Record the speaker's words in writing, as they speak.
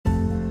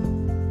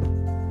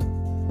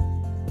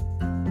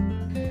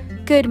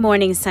Good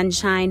morning,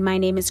 sunshine. My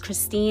name is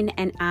Christine,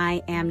 and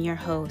I am your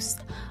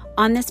host.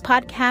 On this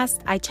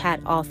podcast, I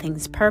chat all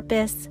things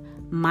purpose,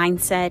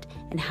 mindset,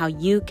 and how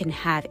you can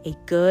have a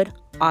good,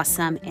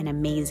 awesome, and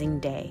amazing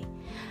day.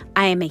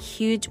 I am a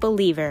huge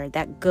believer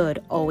that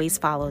good always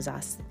follows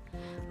us.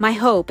 My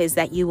hope is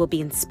that you will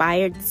be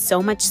inspired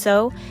so much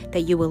so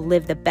that you will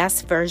live the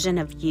best version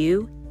of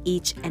you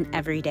each and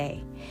every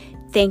day.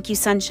 Thank you,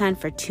 sunshine,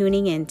 for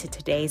tuning in to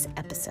today's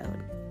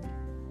episode.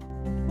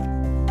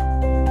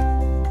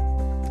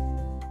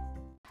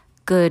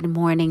 Good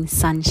morning,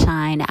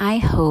 sunshine. I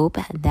hope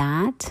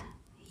that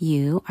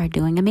you are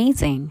doing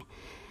amazing,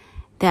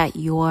 that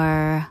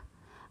your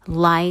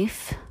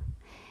life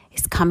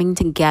is coming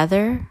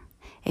together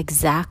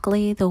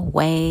exactly the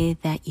way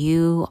that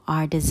you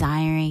are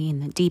desiring in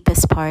the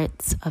deepest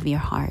parts of your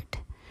heart.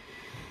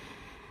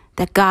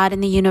 That God in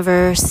the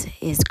universe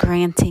is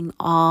granting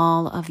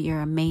all of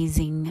your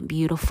amazing,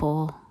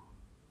 beautiful,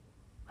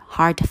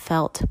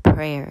 heartfelt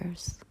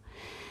prayers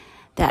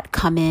that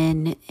come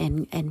in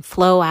and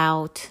flow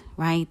out,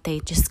 right? They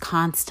just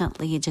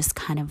constantly just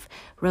kind of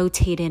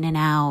rotate in and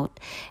out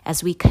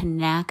as we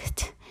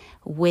connect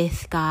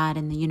with God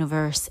and the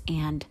universe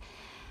and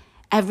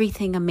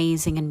everything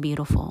amazing and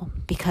beautiful,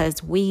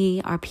 because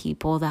we are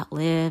people that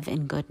live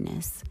in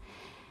goodness.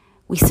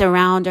 We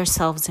surround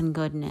ourselves in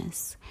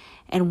goodness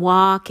and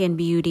walk in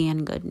beauty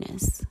and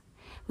goodness.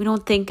 We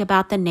don't think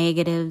about the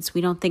negatives. We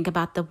don't think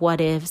about the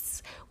what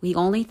ifs. We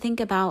only think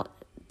about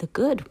the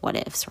good what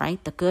ifs,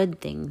 right? The good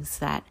things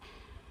that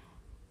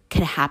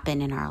could happen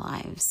in our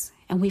lives.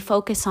 And we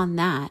focus on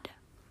that.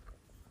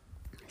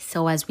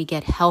 So as we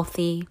get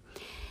healthy,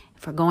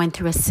 if we're going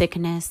through a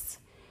sickness,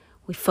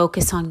 we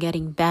focus on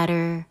getting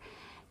better,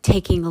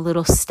 taking a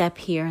little step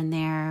here and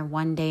there,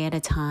 one day at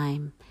a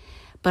time,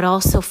 but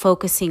also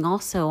focusing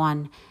also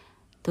on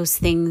those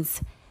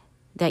things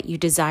that you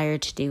desire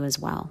to do as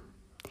well.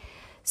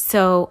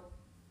 So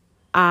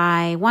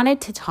I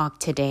wanted to talk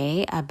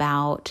today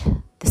about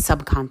the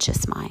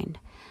subconscious mind.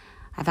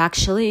 I've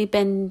actually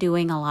been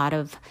doing a lot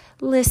of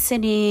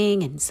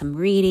listening and some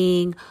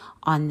reading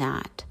on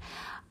that.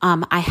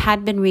 I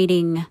had been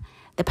reading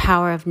The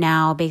Power of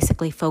Now,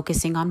 basically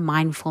focusing on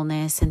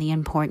mindfulness and the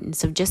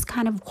importance of just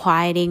kind of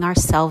quieting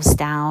ourselves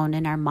down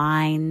in our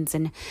minds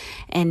and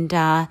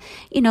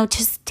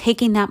just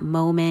taking that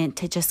moment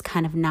to just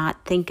kind of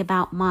not think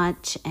about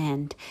much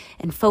and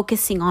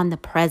focusing on the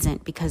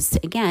present, because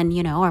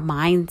again, our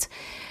minds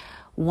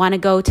want to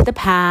go to the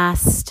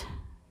past.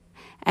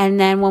 And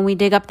then when we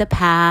dig up the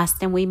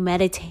past and we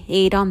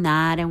meditate on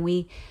that and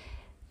we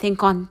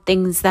think on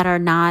things that are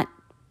not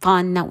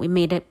fun that we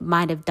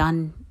might have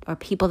done, or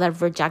people that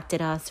have rejected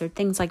us or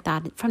things like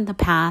that from the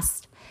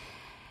past,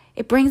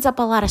 it brings up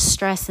a lot of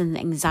stress and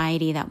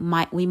anxiety that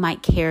we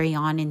might carry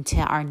on into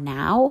our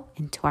now,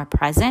 into our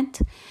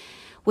present,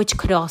 which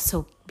could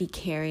also be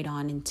carried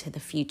on into the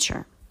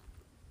future.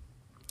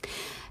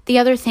 The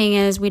other thing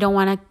is we don't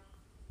want to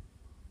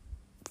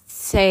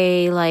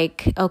say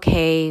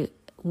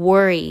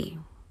worry.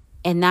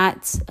 And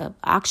that's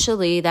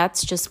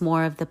just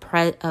more of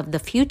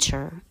the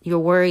future. Your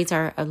worries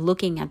are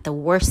looking at the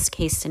worst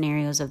case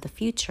scenarios of the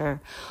future,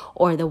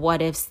 or the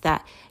what ifs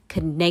that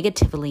could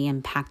negatively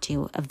impact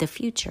you of the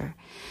future.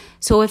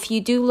 So if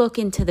you do look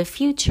into the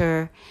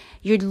future,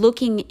 you're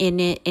looking in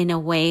it in a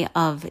way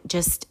of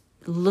just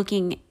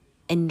looking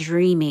and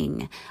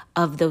dreaming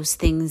of those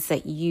things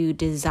that you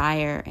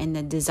desire and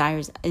the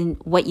desires and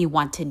what you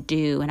want to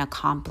do and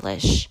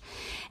accomplish.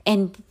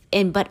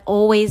 But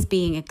always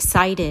being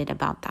excited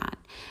about that,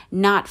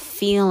 not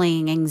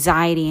feeling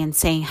anxiety and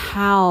saying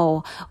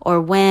how or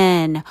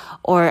when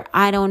or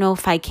I don't know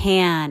if I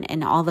can,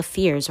 and all the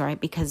fears, right?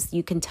 Because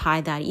you can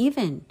tie that,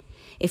 even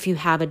if you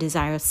have a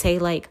desire, say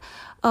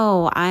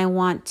I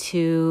want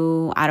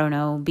to,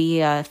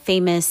 be a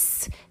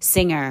famous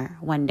singer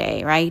one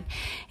day, right?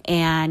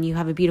 And you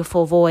have a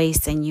beautiful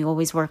voice and you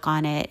always work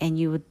on it and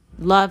you would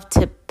love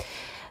to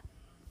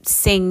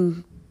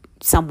sing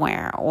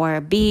somewhere or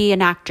be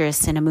an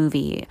actress in a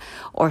movie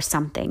or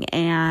something,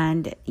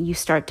 and you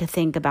start to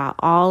think about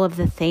all of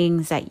the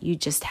things that you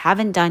just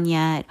haven't done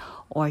yet,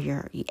 or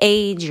your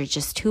age, you're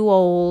just too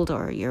old,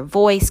 or your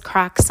voice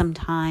cracks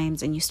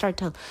sometimes, and you start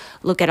to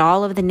look at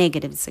all of the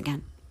negatives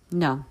again.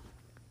 No,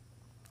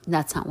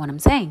 that's not what I'm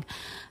saying.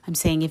 I'm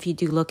saying if you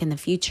do look in the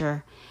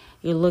future,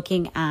 you're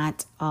looking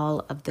at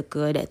all of the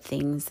good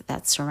things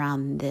that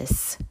surround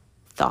this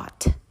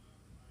thought,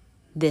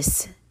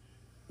 this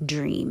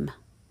dream.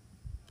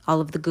 All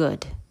of the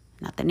good,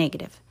 not the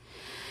negative.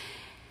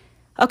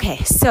 Okay,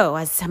 so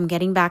as I'm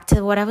getting back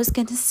to what I was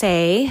going to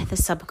say, the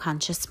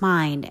subconscious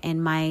mind.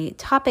 And my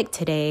topic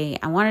today,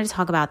 I wanted to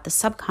talk about the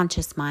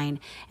subconscious mind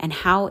and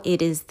how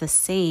it is the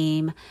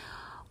same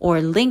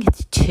or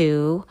linked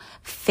to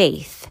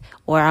faith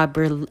or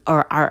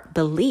our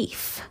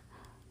belief.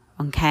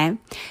 Okay?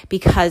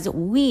 Because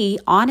we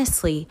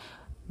honestly,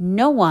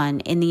 no one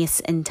in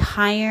this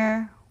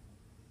entire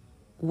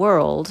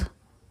world,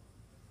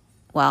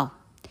 well,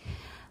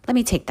 let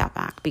me take that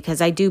back,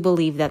 because I do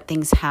believe that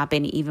things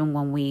happen even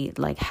when we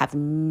like have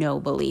no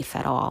belief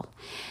at all.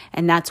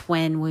 And that's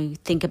when we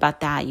think about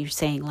that, you're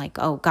saying like,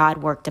 oh, God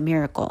worked a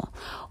miracle,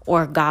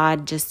 or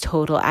God just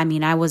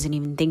I wasn't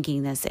even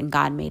thinking this and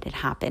God made it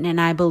happen.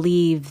 And I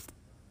believe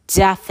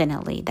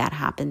definitely that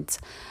happens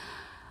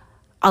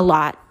a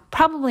lot,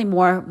 probably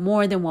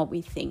more than what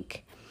we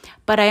think.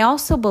 But I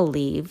also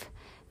believe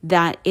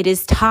that it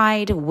is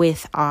tied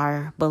with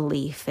our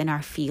belief and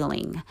our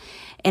feeling.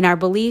 And our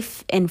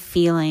belief and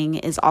feeling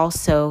is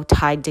also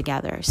tied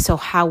together. So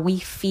how we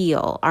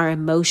feel, our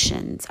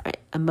emotions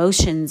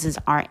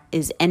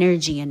is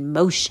energy in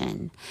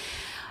motion.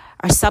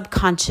 Our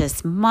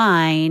subconscious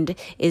mind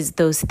is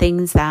those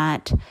things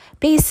that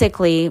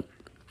basically,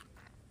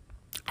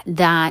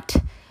 that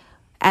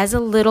as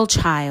a little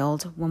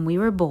child, when we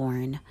were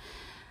born,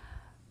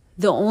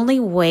 the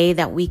only way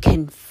that we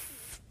can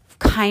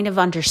kind of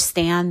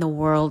understand the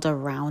world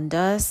around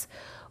us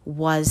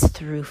was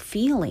through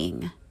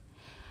feeling.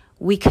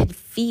 We could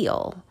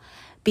feel,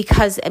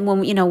 because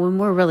when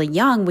we're really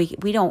young,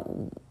 we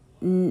don't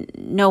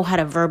know how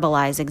to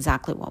verbalize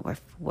exactly what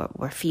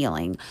we're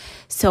feeling.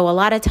 So a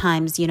lot of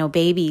times,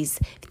 babies,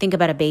 if you think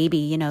about a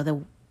baby,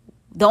 the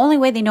only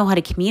way they know how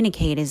to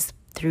communicate is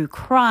through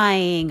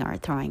crying or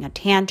throwing a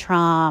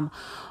tantrum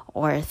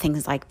or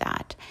things like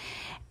that.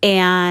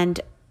 And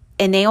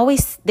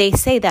they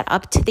say that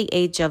up to the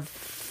age of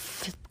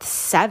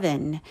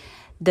 7,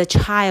 the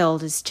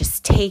child is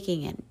just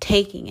taking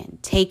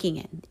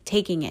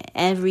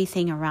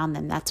everything around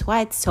them. That's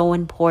why it's so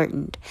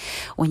important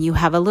when you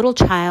have a little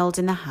child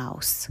in the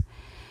house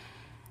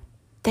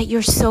that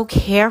you're so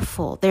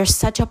careful. They're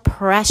such a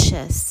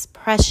precious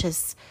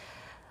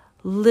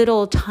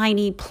little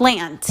tiny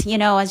plant,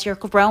 as you're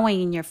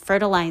growing and you're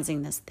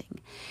fertilizing this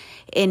thing.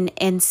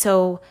 And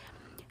so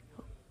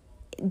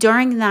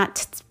during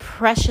that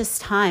precious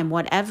time,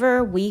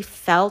 whatever we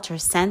felt or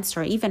sensed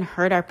or even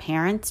heard our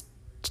parents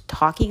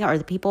talking, or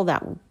the people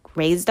that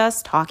raised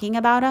us talking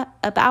about,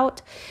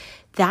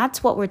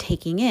 that's what we're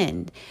taking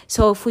in.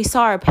 So if we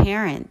saw our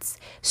parents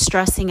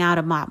stressing out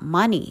about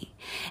money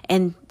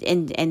and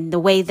the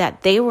way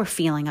that they were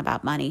feeling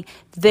about money,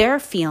 their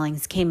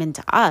feelings came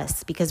into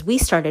us, because we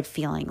started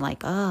feeling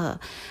like,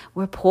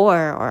 we're poor,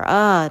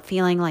 or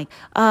feeling like,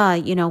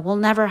 we'll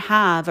never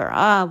have, or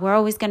we're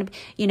always going to be,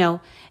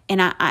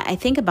 and I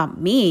think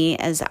about me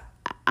as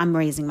I'm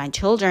raising my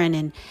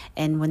children,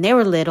 and when they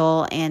were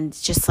little, and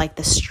just like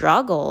the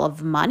struggle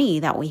of money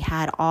that we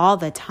had all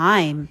the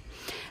time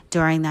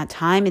during that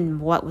time,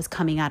 and what was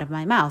coming out of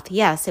my mouth.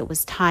 Yes, it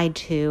was tied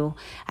to,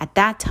 at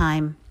that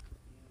time,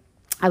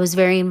 I was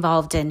very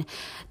involved in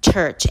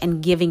church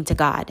and giving to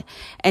God.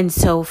 And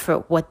so for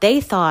what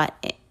they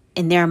thought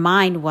in their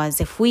mind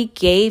was, if we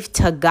gave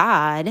to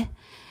God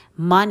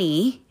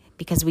money,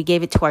 because we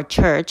gave it to our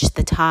church,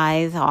 the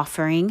tithe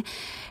offering,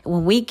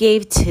 when we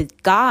gave to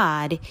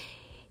God,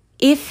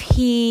 if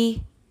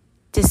he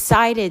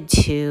decided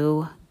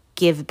to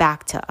give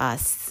back to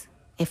us,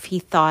 if he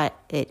thought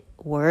it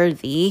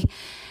worthy,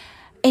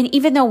 and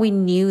even though we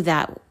knew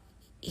that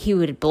he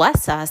would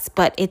bless us,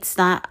 but it's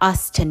not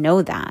us to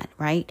know that,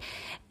 right?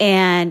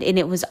 And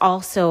it was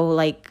also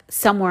like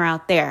somewhere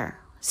out there.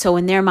 So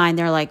in their mind,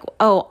 they're like,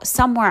 oh,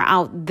 somewhere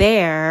out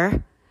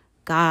there,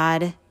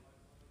 God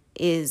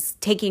is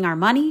taking our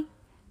money.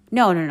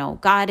 No.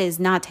 God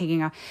is not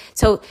taking our.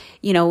 So,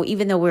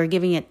 even though we're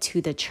giving it to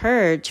the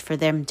church for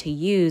them to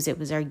use, it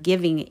was our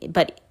giving.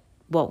 But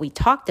what we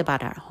talked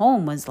about at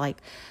home was like,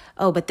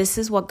 oh, but this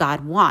is what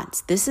God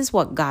wants. This is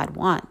what God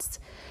wants.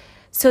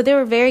 So they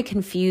were very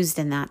confused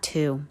in that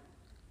too.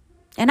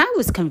 And I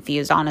was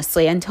confused,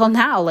 honestly, until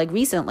now, like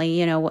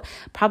recently,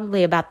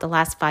 probably about the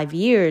last 5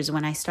 years,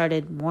 when I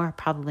started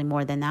probably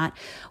more than that,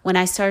 when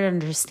I started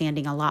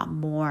understanding a lot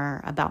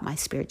more about my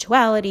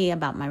spirituality,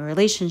 about my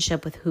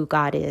relationship with who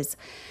God is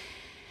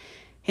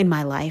in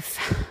my life.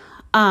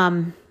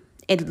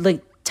 It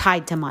like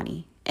tied to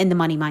money and the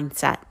money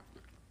mindset.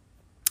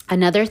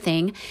 Another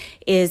thing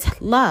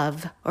is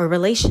love or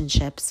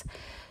relationships.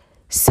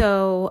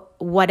 So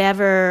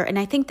whatever, and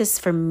I think this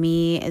for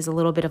me is a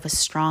little bit of a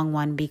strong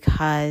one,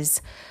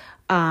 because,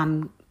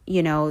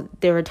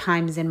 there were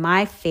times in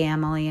my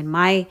family, in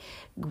my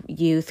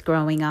youth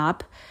growing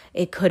up,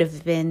 it could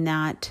have been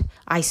that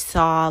I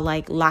saw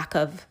like lack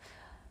of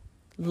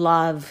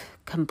love,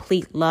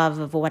 complete love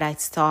of what I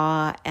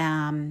saw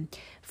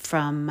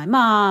from my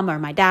mom or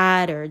my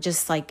dad, or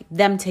just like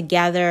them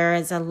together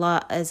as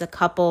a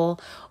couple,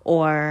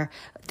 or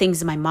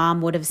things my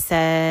mom would have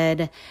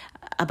said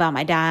about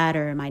my dad,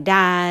 or my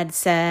dad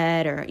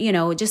said, or,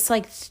 just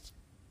like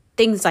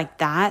things like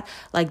that.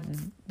 Like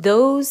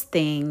those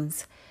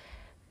things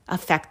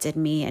affected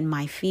me and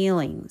my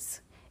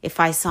feelings. If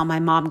I saw my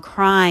mom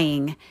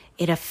crying,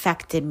 it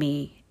affected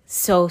me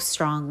so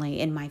strongly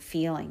in my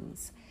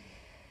feelings.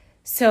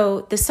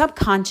 So the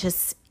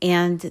subconscious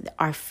and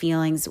our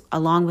feelings,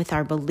 along with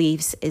our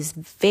beliefs, is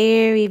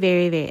very,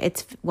 very, very,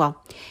 it's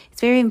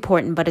very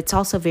important, but it's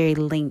also very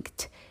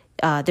linked.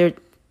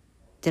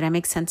 Did I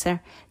make sense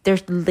there? They're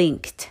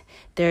linked.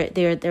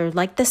 They're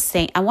like the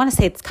same. I want to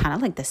say it's kind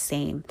of like the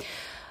same.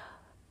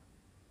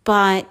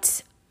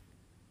 But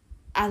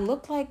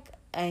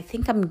I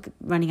think I'm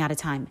running out of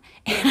time,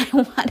 and I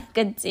want to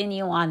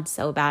continue on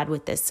so bad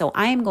with this. So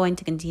I am going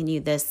to continue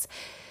this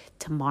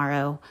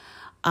tomorrow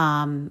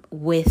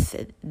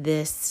with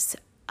this,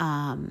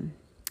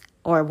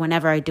 or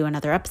whenever I do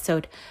another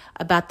episode,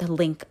 about the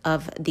link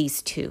of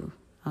these two,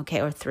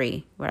 okay, or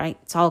three, right?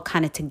 It's all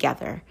kind of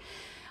together.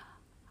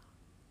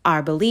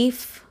 Our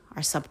belief,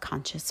 our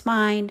subconscious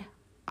mind,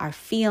 our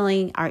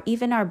feeling,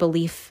 even our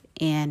belief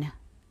in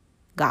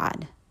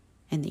God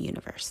and the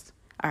universe.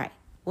 All right,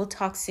 we'll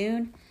talk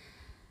soon.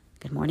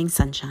 Good morning,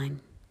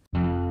 sunshine.